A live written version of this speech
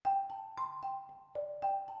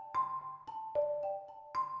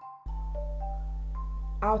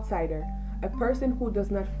outsider, a person who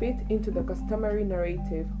does not fit into the customary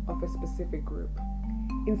narrative of a specific group.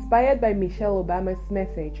 Inspired by Michelle Obama's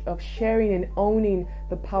message of sharing and owning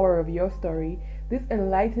the power of your story, this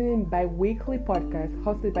enlightening bi-weekly podcast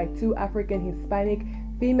hosted by two African-Hispanic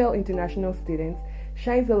female international students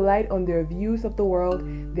shines a light on their views of the world,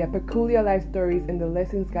 their peculiar life stories, and the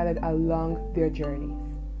lessons gathered along their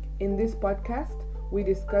journeys. In this podcast, we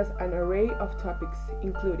discuss an array of topics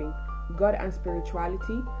including God and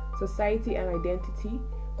spirituality, society and identity.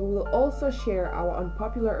 We will also share our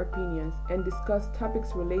unpopular opinions and discuss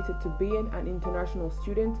topics related to being an international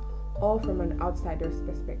student, all from an outsider's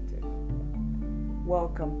perspective.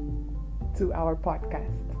 Welcome to our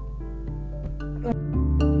podcast.